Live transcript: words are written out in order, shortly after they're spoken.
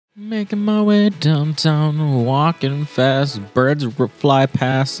Making my way downtown, walking fast. Birds fly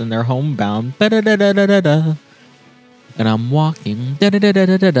past and they're homebound. Da-da-da-da-da-da. And I'm walking.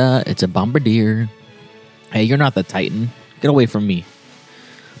 Da-da-da-da-da-da. It's a bombardier. Hey, you're not the Titan. Get away from me.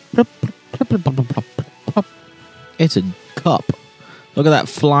 It's a cup. Look at that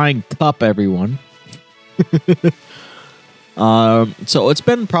flying cup, everyone. So it's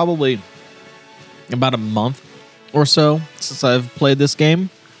been probably about a month or so since I've played this game.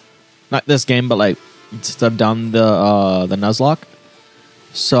 Not this game, but like since I've done the Nuzlocke.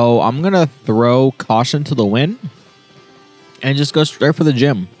 So I'm gonna throw caution to the wind and just go straight for the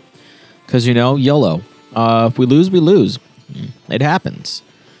gym. Cause YOLO. If we lose, we lose. It happens.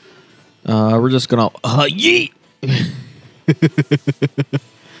 We're just gonna yeet.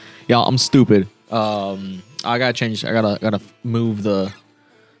 Y'all, I'm stupid. I gotta change. I gotta move the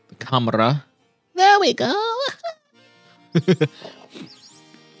camera. There we go.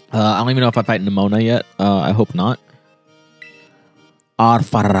 I don't even know if I fight Nimona yet. I hope not.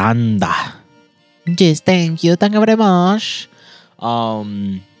 Arfaranda. Just thank you very much.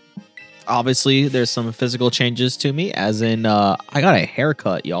 Obviously, there's some physical changes to me, as in I got a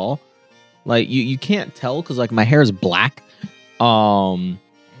haircut, y'all. Like you can't tell because like my hair is black. But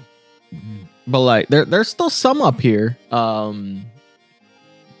like there's still some up here.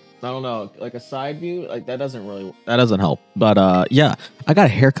 I don't know, like a side view, like that doesn't help. But yeah, I got a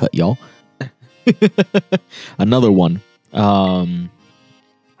haircut, y'all. Another one.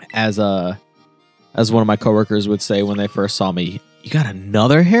 As one of my coworkers would say when they first saw me, you got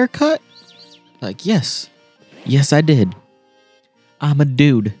another haircut? Like, yes, I did. I'm a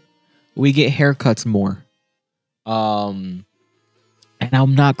dude. We get haircuts more. And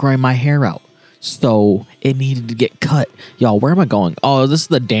I'm not growing my hair out. So it needed to get cut. Y'all, where am I going? Oh, this is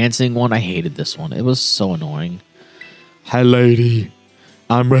the dancing one. I hated this one. It was so annoying. Hi, lady.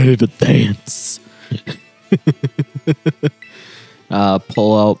 I'm ready to dance.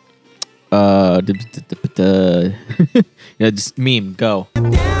 Pull out. Yeah, just meme. Go.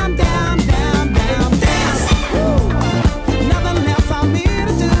 Down, down, down, down, dance. Nothing else I need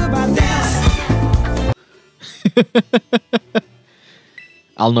to do but dance.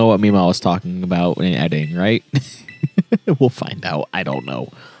 I'll know what meme I was talking about in editing, right? We'll find out. I don't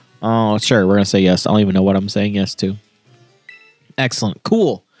know. Oh, sure. We're going to say yes. I don't even know what I'm saying yes to. Excellent.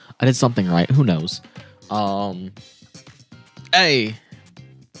 Cool. I did something right. Who knows? Hey.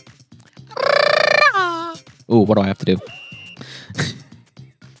 Ooh, what do I have to do?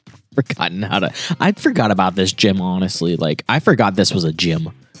 Forgotten how to... I forgot about this gym, honestly. Like, I forgot this was a gym.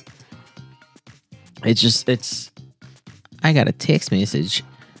 It's... I got a text message.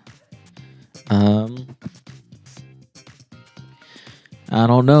 I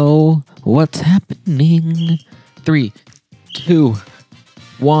don't know what's happening. 3, 2,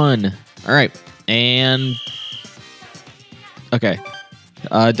 1. All right, and okay.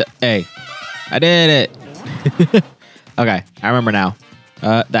 Hey, I did it. Okay, I remember now.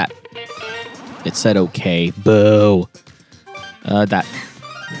 That it said okay. Boo. That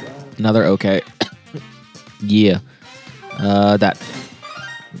another okay. Yeah. That.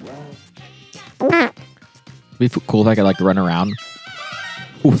 It'd be cool if I could like run around.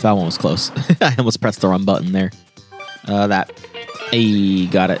 Ooh, that one was close. I almost pressed the wrong button there. That. Hey,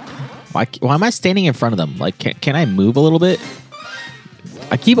 got it. Why am I standing in front of them? Like, can I move a little bit?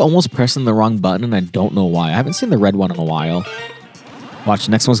 I keep almost pressing the wrong button, and I don't know why. I haven't seen the red one in a while. Watch,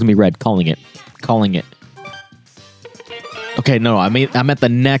 the next one's gonna be red. Calling it. Okay, no, I'm at the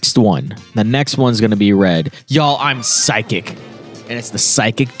next one. The next one's gonna be red. Y'all, I'm psychic. And it's the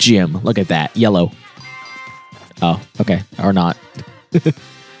psychic gym. Look at that. Yellow. Oh, okay. Or not. That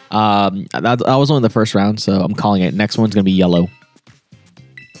was only the first round, so I'm calling it. Next one's gonna be yellow.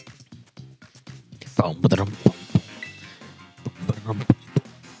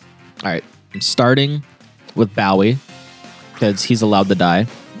 Alright. I'm starting with Bowie. Because he's allowed to die.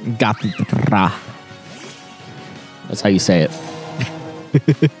 That's how you say it.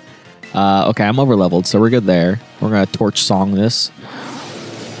 Okay, I'm over leveled, so we're good there. We're gonna torch song this.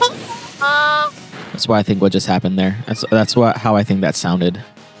 That's why I think what just happened there. That's how I think that sounded.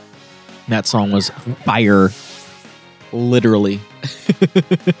 That song was fire, literally.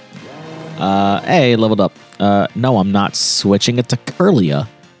 Hey, leveled up. No, I'm not switching it to Curlia.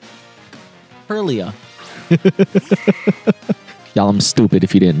 Y'all, I'm stupid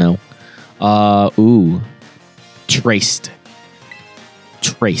if you didn't know. Ooh. Traced.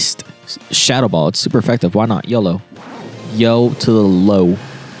 Shadow Ball. It's super effective. Why not? YOLO. Yo to the low.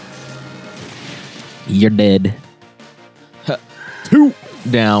 You're dead. 2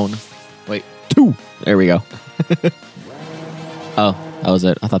 down. Wait, 2. There we go. Oh, That was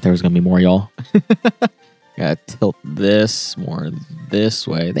it. I thought there was going to be more, y'all. Gotta tilt this more this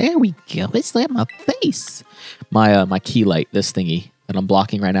way. There we go. It's like my face. My key light, this thingy that I'm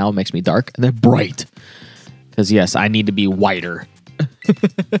blocking right now, makes me dark and then bright. Because, yes, I need to be whiter. All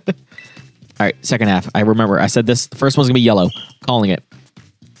right, second half. I remember. I said this. The first one's going to be yellow. Calling it.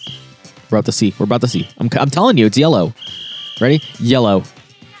 We're about to see. We're about to see. I'm telling you, it's yellow. Ready? Yellow.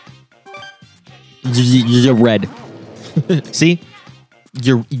 You're red. See?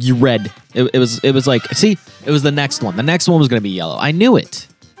 You're red. It was like, see? It was the next one. The next one was going to be yellow. I knew it.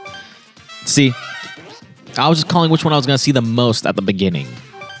 See? I was just calling which one I was going to see the most at the beginning.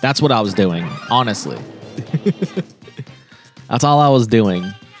 That's what I was doing, honestly. That's all I was doing.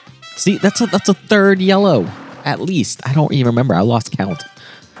 See, that's a third yellow, at least. I don't even remember. I lost count.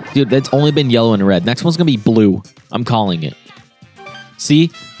 Dude, it's only been yellow and red. Next one's going to be blue. I'm calling it.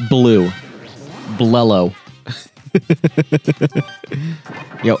 See? Blue. Blello.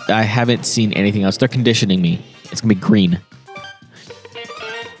 Yo, I haven't seen anything else. They're conditioning me. It's going to be green.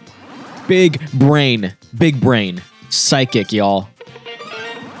 Big brain. Big brain. Psychic, y'all.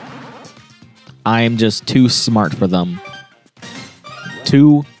 I am just too smart for them.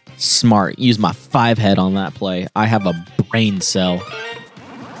 Too smart. Use my 5 head on that play. I have a brain cell.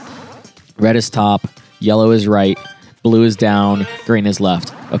 Red is top. Yellow is right. Blue is down. Green is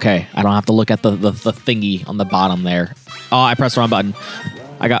left. Okay, I don't have to look at the thingy on the bottom there. Oh, I pressed the wrong button.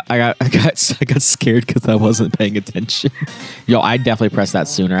 I got scared because I wasn't paying attention. Yo, I definitely pressed that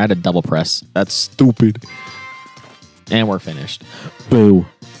sooner. I had to double press. That's stupid. And we're finished. Boo.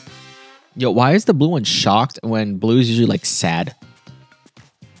 Yo, why is the blue one shocked when blue is usually like sad?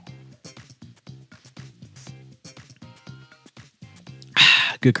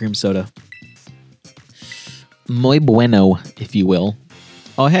 Good cream soda. Muy bueno, if you will.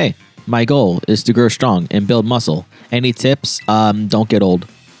 Oh, hey, my goal is to grow strong and build muscle. Any tips? Don't get old.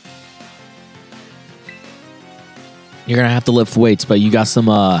 You're gonna have to lift weights, but you got some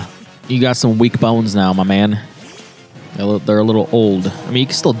weak bones now, my man. They're a little old. I mean, you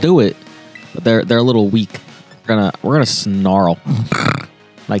can still do it, but they're a little weak. We're gonna snarl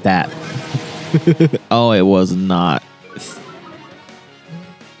like that. Oh, it was not.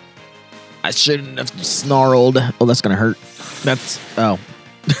 I shouldn't have snarled. Oh, that's gonna hurt. Oh.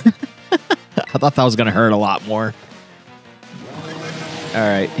 I thought that was gonna hurt a lot more. All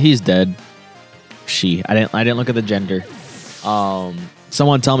right, he's dead. She. I didn't look at the gender.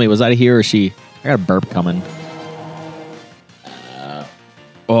 Someone tell me, was that a he or a she? I got a burp coming.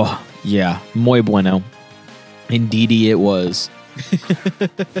 Oh yeah, muy bueno. Indeedy, it was.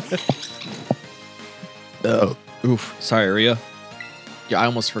 Oh, oof. Sorry, Rhea. Yeah, I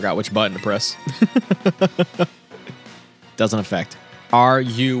almost forgot which button to press. Doesn't affect. Are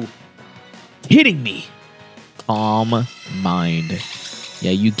you kidding me? Calm mind.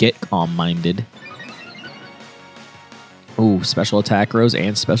 Yeah, you get calm-minded. Ooh, special attack rows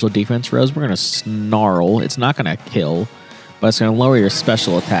and special defense rows. We're going to snarl. It's not going to kill, but it's going to lower your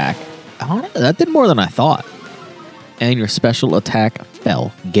special attack. That did more than I thought. And your special attack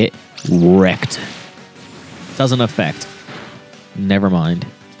fell. Get wrecked. Doesn't affect. Never mind.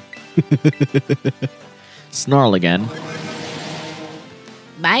 Snarl again.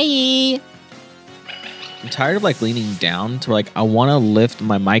 Bye. I'm tired of like leaning down to like I want to lift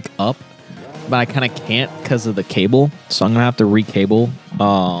my mic up, but I kind of can't because of the cable. So I'm gonna have to recable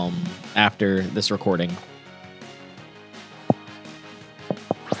after this recording.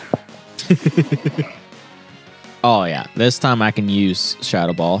 Oh yeah, this time I can use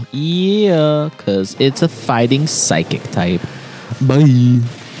Shadow Ball. Yeah, because it's a fighting psychic type. Bye.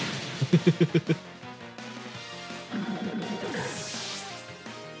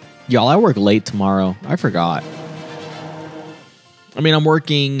 Y'all, I work late tomorrow. I forgot. I mean, I'm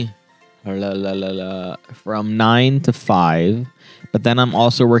working from 9 to 5, but then I'm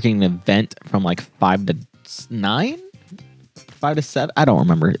also working an event from like 5 to 9? 5 to 7? I don't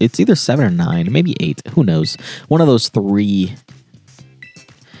remember. It's either 7 or 9, maybe 8. Who knows? One of those 3.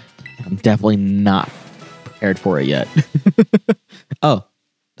 I'm definitely not prepared for it yet. Oh,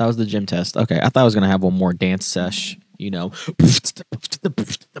 that was the gym test. Okay, I thought I was going to have one more dance sesh, you know.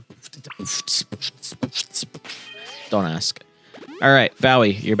 Don't ask. All right,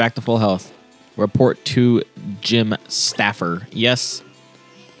 Bowie, you're back to full health. Report to gym staffer. Yes,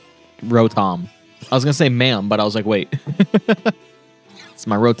 Rotom. I was going to say ma'am, but I was like, wait. It's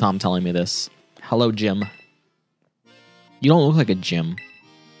my Rotom telling me this. Hello, Jim. You don't look like a Jim.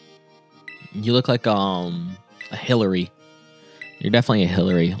 You look like a Hillary. You're definitely a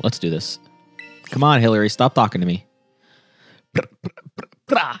Hillary. Let's do this. Come on, Hillary. Stop talking to me.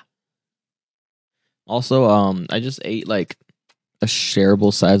 Also, I just ate like a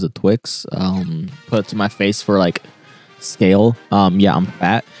shareable size of Twix. Put it to my face for like scale. Yeah, I'm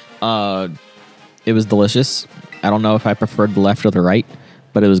fat. It was delicious. I don't know if I preferred the left or the right,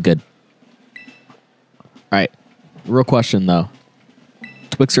 but it was good. All right, real question though.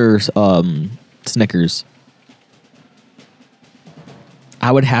 Twix or Snickers?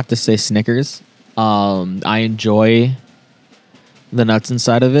 I would have to say Snickers. I enjoy the nuts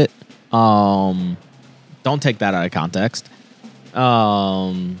inside of it. Don't take that out of context.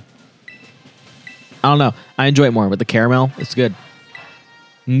 I don't know. I enjoy it more with the caramel. It's good.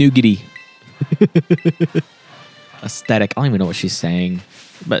 Nougaty. Aesthetic. I don't even know what she's saying,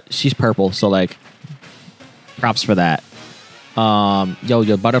 but she's purple, so like, props for that. Yo,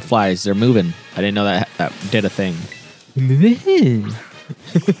 your butterflies, they're moving. I didn't know that did a thing. Rig.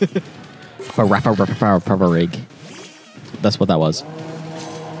 That's what that was.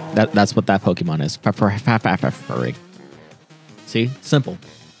 That's what that Pokemon is. Rig. See? Simple.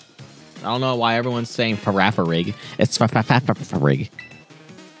 I don't know why everyone's saying Rig. It's Rig.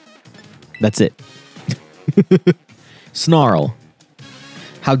 That's it. Snarl.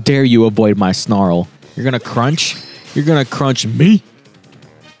 How dare you avoid my snarl? You're gonna crunch? You're gonna crunch me?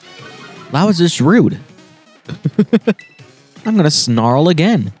 That was just rude. I'm gonna snarl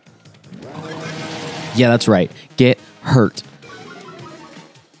again. Yeah, that's right. Get hurt.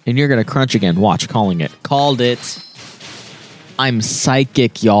 And you're gonna crunch again. Watch, calling it. Called it. I'm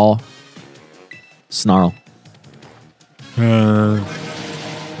psychic, y'all. Snarl. I'm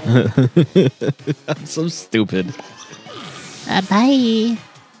so stupid. Bye.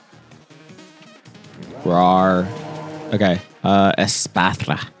 Rawr. Okay.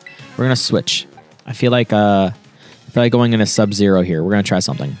 Espathra. We're gonna switch. I feel like going into Sub-Zero here. We're gonna try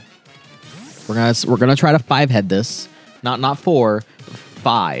something. We're gonna try to 5-head this. Not 4,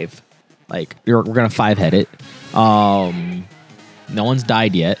 5. Like we're gonna 5-head it. No one's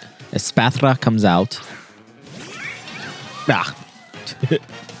died yet. Espathra comes out. Ah.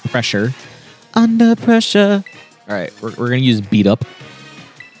 Pressure. Under pressure. All right, we're gonna use beat up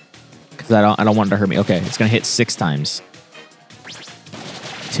because I don't want it to hurt me. Okay, it's gonna hit 6 times.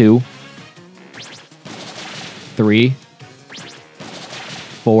 2, 3,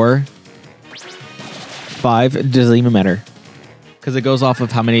 4, 5. It doesn't even matter because it goes off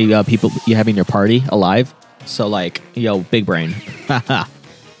of how many people you have in your party alive. So like, yo, big brain.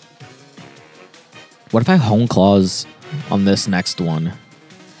 What if I Hone Claws on this next one?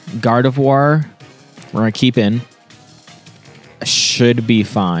 Gardevoir, we're gonna keep in. Should be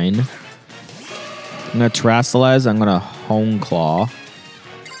fine. I'm gonna Terrasilize. I'm gonna Hone Claw.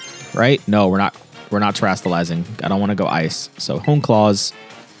 Right? No, we're not. We're not Terrasalizing. I don't want to go ice. So Hone Claws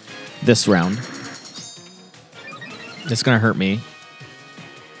this round. It's gonna hurt me.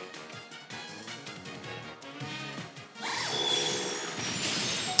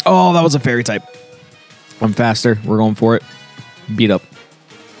 Oh, that was a fairy type. I'm faster. We're going for it. Beat up.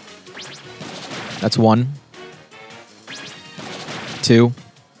 That's 1, 2,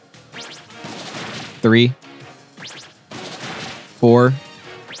 3, 4,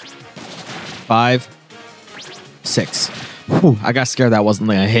 5, 6. Whew, I got scared that wasn't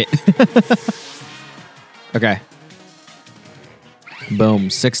gonna hit. Okay.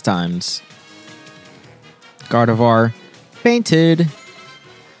 Boom. 6 times. Gardevoir fainted.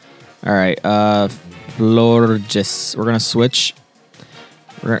 All right. Florges. We're gonna switch.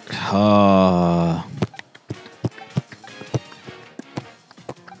 Yeah,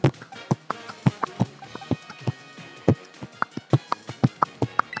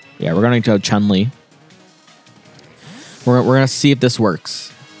 we're gonna go Chun-Li. We're gonna see if this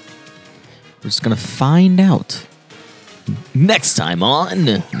works. We're just gonna find out next time on.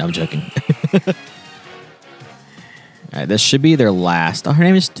 No, I'm joking. All right, this should be their last. Oh, her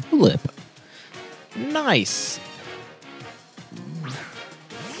name is Tulip. Nice.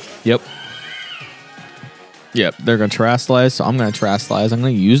 Yep, they're going to Terrasilize, so I'm going to Terrasilize. I'm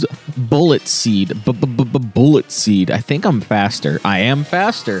going to use Bullet Seed. Bullet Seed. I think I'm faster. I am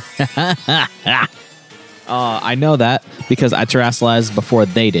faster. I know that because I Terrasilized before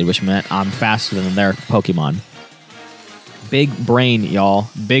they did, which meant I'm faster than their Pokemon. Big brain, y'all.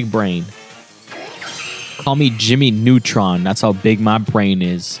 Big brain. Call me Jimmy Neutron. That's how big my brain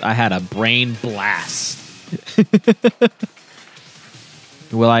is. I had a brain blast.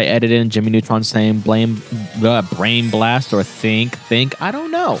 Will I edit in Jimmy Neutron saying brain blast or think? I don't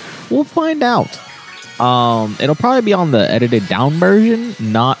know. We'll find out. It'll probably be on the edited down version,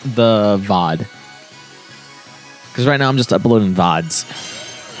 not the VOD. Because right now I'm just uploading VODs.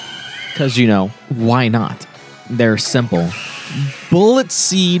 Because, you know, why not? They're simple. Bullet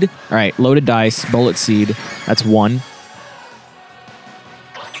Seed. All right, loaded dice. Bullet Seed. That's 1.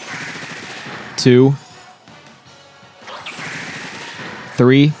 2,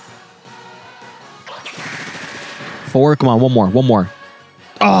 3, 4. Come on, one more.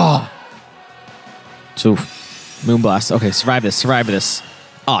 Oh! So, Moonblast. Okay, survive this.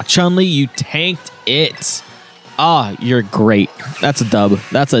 Oh, Chun-Li, you tanked it. Oh, you're great. That's a dub.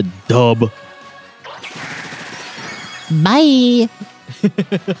 Bye.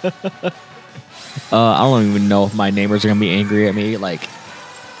 I don't even know if my neighbors are going to be angry at me. Like,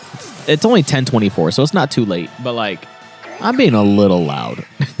 it's only 10:24, so it's not too late. But, like, I'm being a little loud.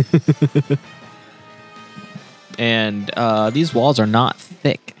 And these walls are not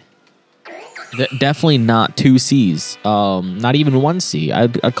thick. Definitely not 2 C's. Not even 1 C.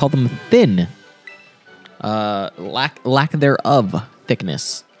 I'd call them thin. Lack thereof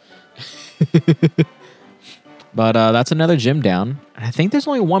thickness. But that's another gym down. I think there's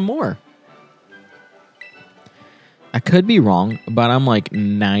only one more. I could be wrong, but I'm like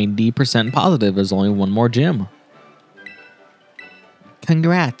 90% positive there's only one more gym.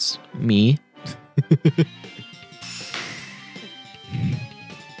 Congrats, me.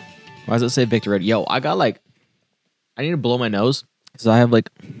 Why does it say Victor Red? Yo, I need to blow my nose because I have like,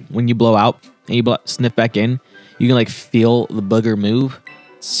 when you blow out and you sniff back in, you can like feel the booger move.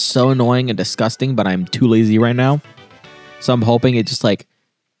 It's so annoying and disgusting, but I'm too lazy right now. So I'm hoping it just like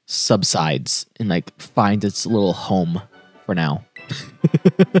subsides and like finds its little home for now.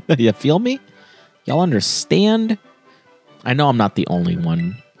 You feel me? Y'all understand? I know I'm not the only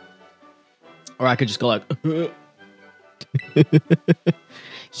one. Or I could just go like...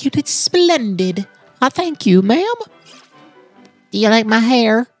 You did splendid. I thank you, ma'am. Do you like my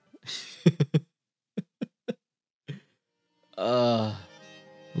hair?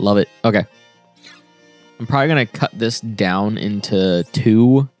 Love it. Okay. I'm probably going to cut this down into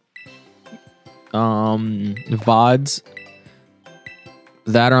 2 VODs.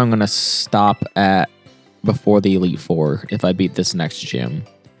 That or I'm going to stop at before the Elite Four if I beat this next gym.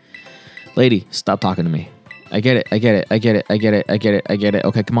 Lady, stop talking to me. I get it. Okay,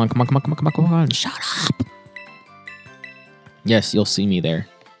 come on. Shut up. Yes, you'll see me there.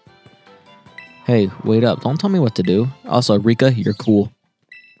 Hey, wait up. Don't tell me what to do. Also, Rika, you're cool.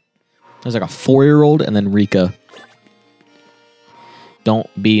 There's like a 4-year-old and then Rika. Don't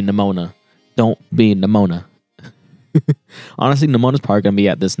be Nimona. Honestly, Nimona's probably going to be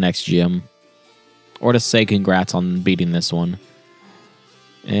at this next gym. Or to say congrats on beating this one.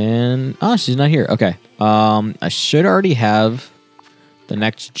 And, oh, she's not here. Okay. I should already have the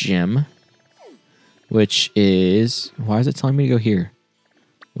next gym. Which is... Why is it telling me to go here?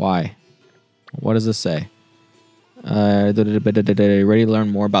 Why? What does this say? Ready to learn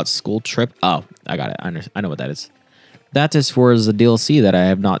more about school trip? Oh, I got it. I know what that is. That is for the DLC that I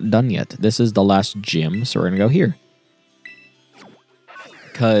have not done yet. This is the last gym, so we're going to go here.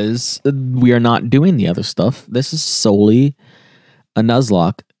 Because we are not doing the other stuff. This is solely a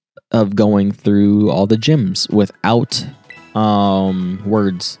Nuzlocke of going through all the gyms without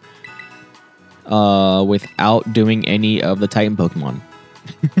words. Without doing any of the Titan Pokemon.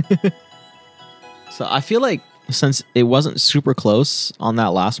 So I feel like since it wasn't super close on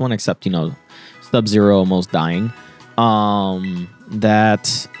that last one, except, you know, Sub-Zero almost dying,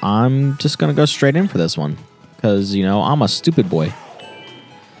 that I'm just going to go straight in for this one. Because, you know, I'm a stupid boy.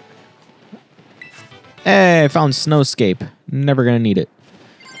 Hey, I found Snowscape. Never going to need it.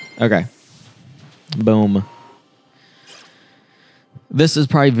 Okay. Boom. This is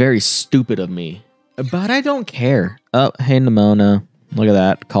probably very stupid of me. But I don't care. Oh, hey, Nimona. Look at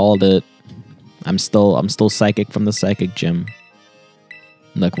that. Called it. I'm still psychic from the psychic gym.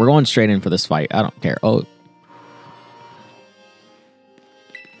 Look, we're going straight in for this fight. I don't care. Oh.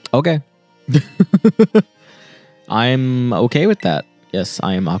 Okay. I'm okay with that. Yes,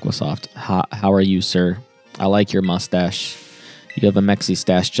 I am Aquasoft. How are you, sir? I like your mustache. You have a Mexi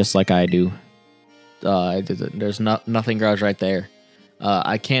stash just like I do. There's nothing grows right there.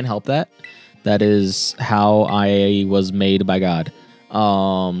 I can't help that. That is how I was made by God.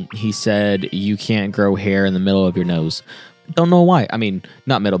 He said you can't grow hair in the middle of your nose. Don't know why. I mean,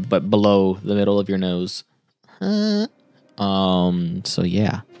 not middle, but below the middle of your nose. So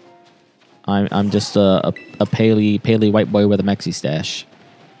yeah. I'm just a paley white boy with a Mexi stash.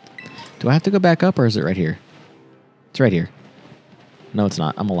 Do I have to go back up or is it right here? It's right here. No, it's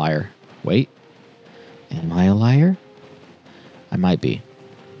not. I'm a liar. Wait. Am I a liar? I might be.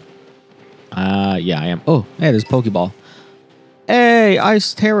 Yeah, I am. Oh, hey, there's a Pokeball. Hey,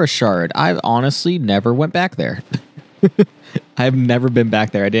 Ice Terra Shard. I've honestly never went back there. I've never been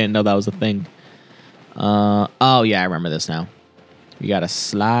back there. I didn't know that was a thing. Oh, yeah, I remember this now. You gotta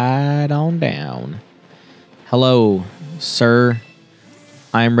slide on down. Hello, sir.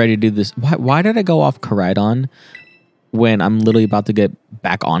 I'm ready to do this. Why did I go off Koraidon when I'm literally about to get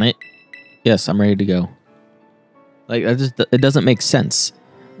back on it? Yes, I'm ready to go. Like, it doesn't make sense.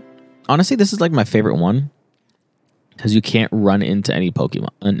 Honestly, this is like my favorite one because you can't run into any Pokemon,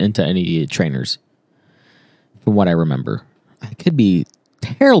 into any trainers. From what I remember, I could be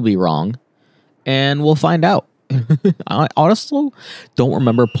terribly wrong, and we'll find out. I honestly don't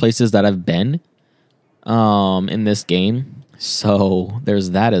remember places that I've been in this game, so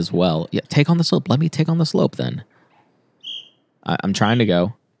there's that as well. Yeah, take on the slope. Let me take on the slope then. I'm trying to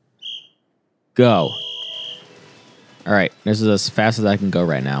go. Go. All right, this is as fast as I can go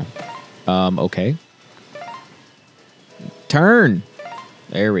right now. Okay. Turn.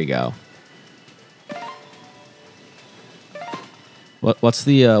 There we go. What's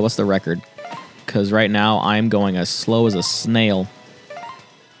the record? Because right now I'm going as slow as a snail.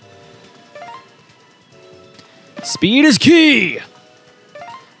 Speed is key.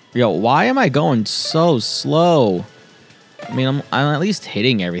 Yo, why am I going so slow? I mean, I'm at least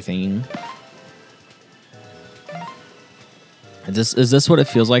hitting everything. Is this what it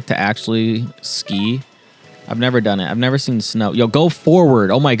feels like to actually ski? I've never done it. I've never seen snow. Yo, go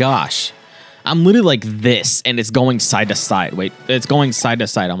forward. Oh my gosh. I'm literally like this, and it's going side to side. Wait, it's going side to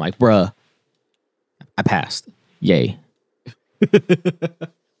side. I'm like, bruh. I passed. Yay.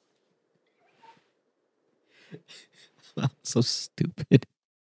 So stupid.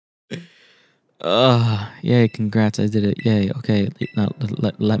 Yay, congrats, I did it. Yay, okay, now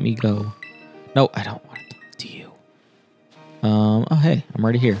let me go. No, I don't want to talk to you. Oh, hey, I'm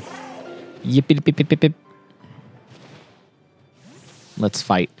already here. Yippee. Let's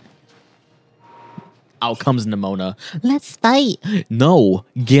fight. Out comes Nimona. Let's fight. No,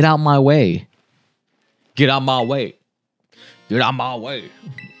 get out my way. Get out my way. Get out my way.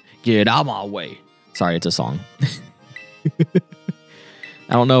 Get out my way. Sorry, it's a song.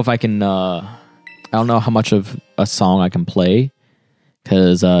 I don't know if I can, I don't know how much of a song I can play.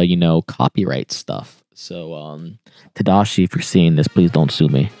 Because, you know, copyright stuff. So, Tadashi, if you're seeing this, please don't sue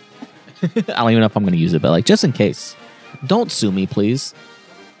me. I don't even know if I'm going to use it, but like, just in case. Don't sue me, please.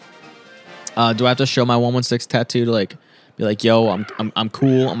 Do I have to show my 116 tattoo to like be like, yo, I'm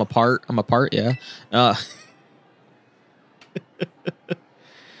cool, I'm a part, yeah.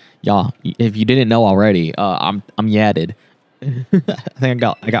 Y'all, if you didn't know already, I'm yadded. I think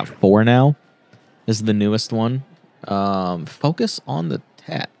I got 4 now. This is the newest one. Focus on the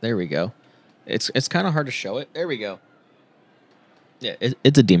tat. There we go. It's kind of hard to show it. There we go. Yeah,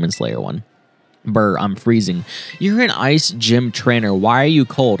 it's a Demon Slayer one. Brr, I'm freezing. You're an ice gym trainer. Why are you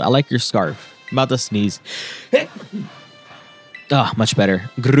cold? I like your scarf. I'm about to sneeze. Much better.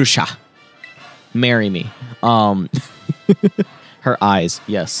 Grusha. Marry me. Her eyes,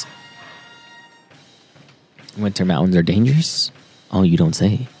 yes. Winter mountains are dangerous? Oh, you don't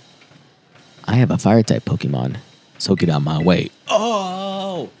say. I have a fire type Pokemon, so get out my way.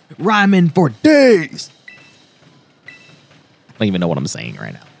 Oh, rhyming for days. I don't even know what I'm saying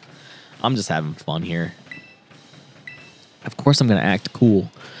right now. I'm just having fun here. Of course I'm going to act cool.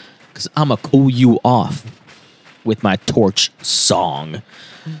 Because I'm going to cool you off with my torch song.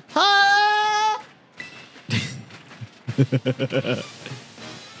 Ah!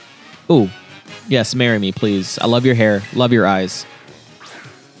 Ooh. Yes, marry me, please. I love your hair. Love your eyes.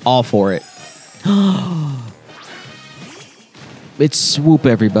 All for it. It's Swoop,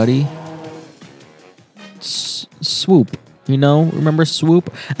 everybody. Swoop. You know, remember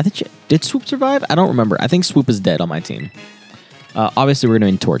Swoop? I think did Swoop survive? I don't remember. I think Swoop is dead on my team. Obviously, we're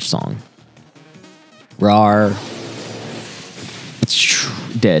doing Torch Song. Rar.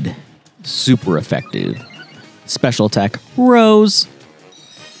 Dead. Super effective. Special attack. Rose.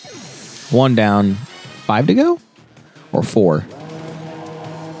 1 down. 5 to go? Or 4?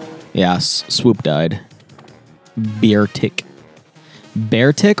 Yeah, Swoop died. Beer Tick.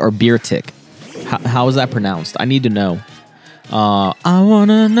 Bear Tick or Beer Tick? How is that pronounced? I need to know. I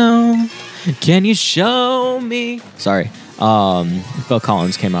wanna know. Can you show me? Sorry. Phil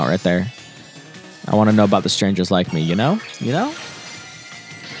Collins came out right there. I want to know about the strangers like me, you know? You know?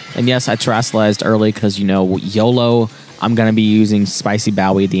 And yes, I terrestrialized early because, you know, YOLO, I'm going to be using Spicy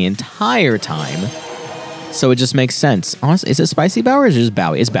Bowie the entire time. So it just makes sense. Honestly, is it Spicy Bowie or is it just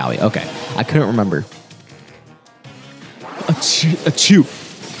Bowie? It's Bowie. Okay. I couldn't remember. Achoo.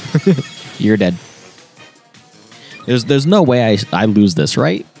 You're dead. There's no way I lose this,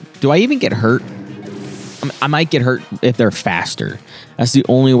 right? Do I even get hurt? I might get hurt if they're faster. That's the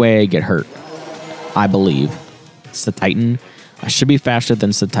only way I get hurt, I believe. It's the Titan. I should be faster than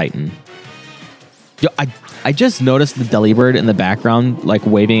the Titan. Yo, I just noticed the Delibird in the background, like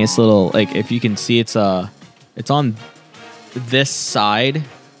waving its little, like if you can see, it's on this side,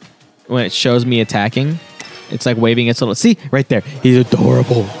 when it shows me attacking, it's like waving its little... See, right there. He's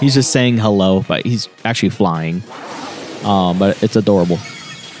adorable. He's just saying hello, but he's actually flying. But it's adorable.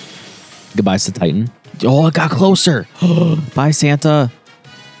 Goodbye, Titan. Oh, it got closer. Bye, Santa.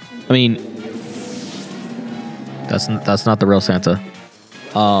 I mean, that's not the real Santa.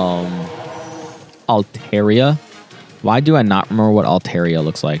 Altaria. Why do I not remember what Altaria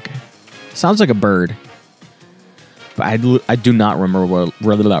looks like? Sounds like a bird. But I do not remember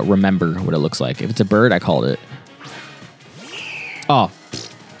what it looks like. If it's a bird, I called it. Oh.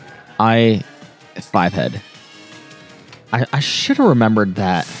 5-head. I should have remembered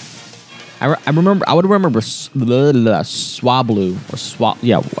that. I would remember Swablu or Swab.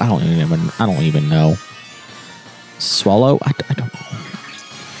 Yeah, I don't even know. Swallow? I don't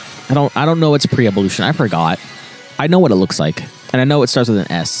know. I don't know its pre-evolution. I forgot. I know what it looks like, and I know it starts with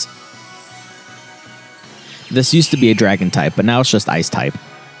an S. This used to be a dragon type, but now it's just ice type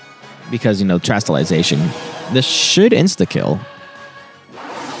because Trastalization. This should insta kill.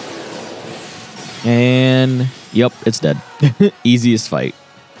 And yep, it's dead. Easiest fight.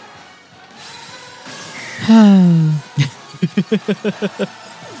 All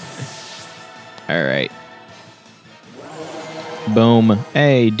right. Boom.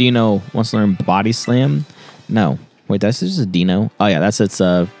 Hey, Dino wants to learn Body Slam. No. Wait, that's just a Dino. Oh, yeah, that's its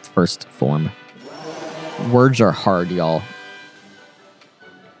first form. Words are hard, y'all.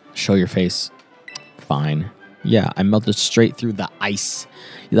 Show your face. Fine. Yeah, I melted straight through the ice.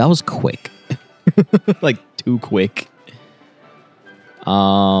 That was quick. Like, too quick.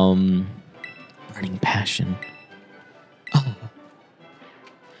 Burning passion. Oh.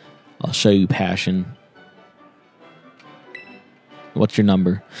 I'll show you passion. What's your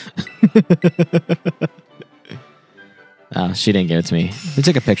number? She didn't give it to me. We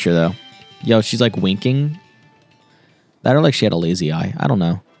took a picture, though. Yo, she's like winking. That or like she had a lazy eye. I don't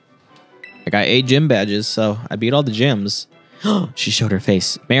know. I got 8 gym badges, so I beat all the gyms. She showed her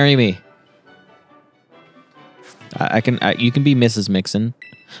face. Marry me. You can be Mrs. Mixon.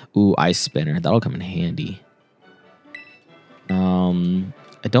 Ooh, ice spinner. That'll come in handy.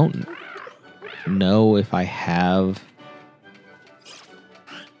 I don't know if I have.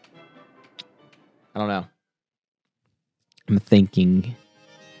 I don't know. I'm thinking.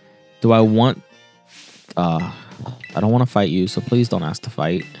 Do I want? I don't want to fight you, so please don't ask to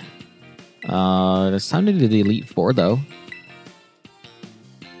fight. It's time to do the Elite Four, though.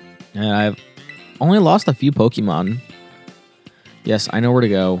 And I've only lost a few Pokemon. Yes, I know where to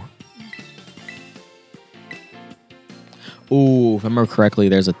go. Ooh, if I remember correctly,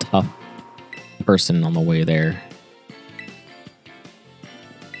 there's a tough person on the way there.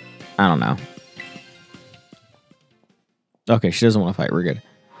 I don't know. Okay, she doesn't want to fight. We're good.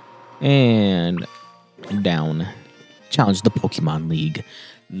 And down. Challenge the Pokemon League.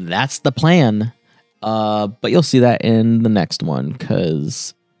 That's the plan. But you'll see that in the next one,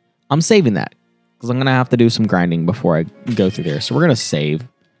 because I'm saving that. Because I'm going to have to do some grinding before I go through there. So we're going to save.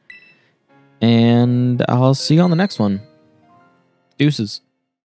 And I'll see you on the next one. Deuces.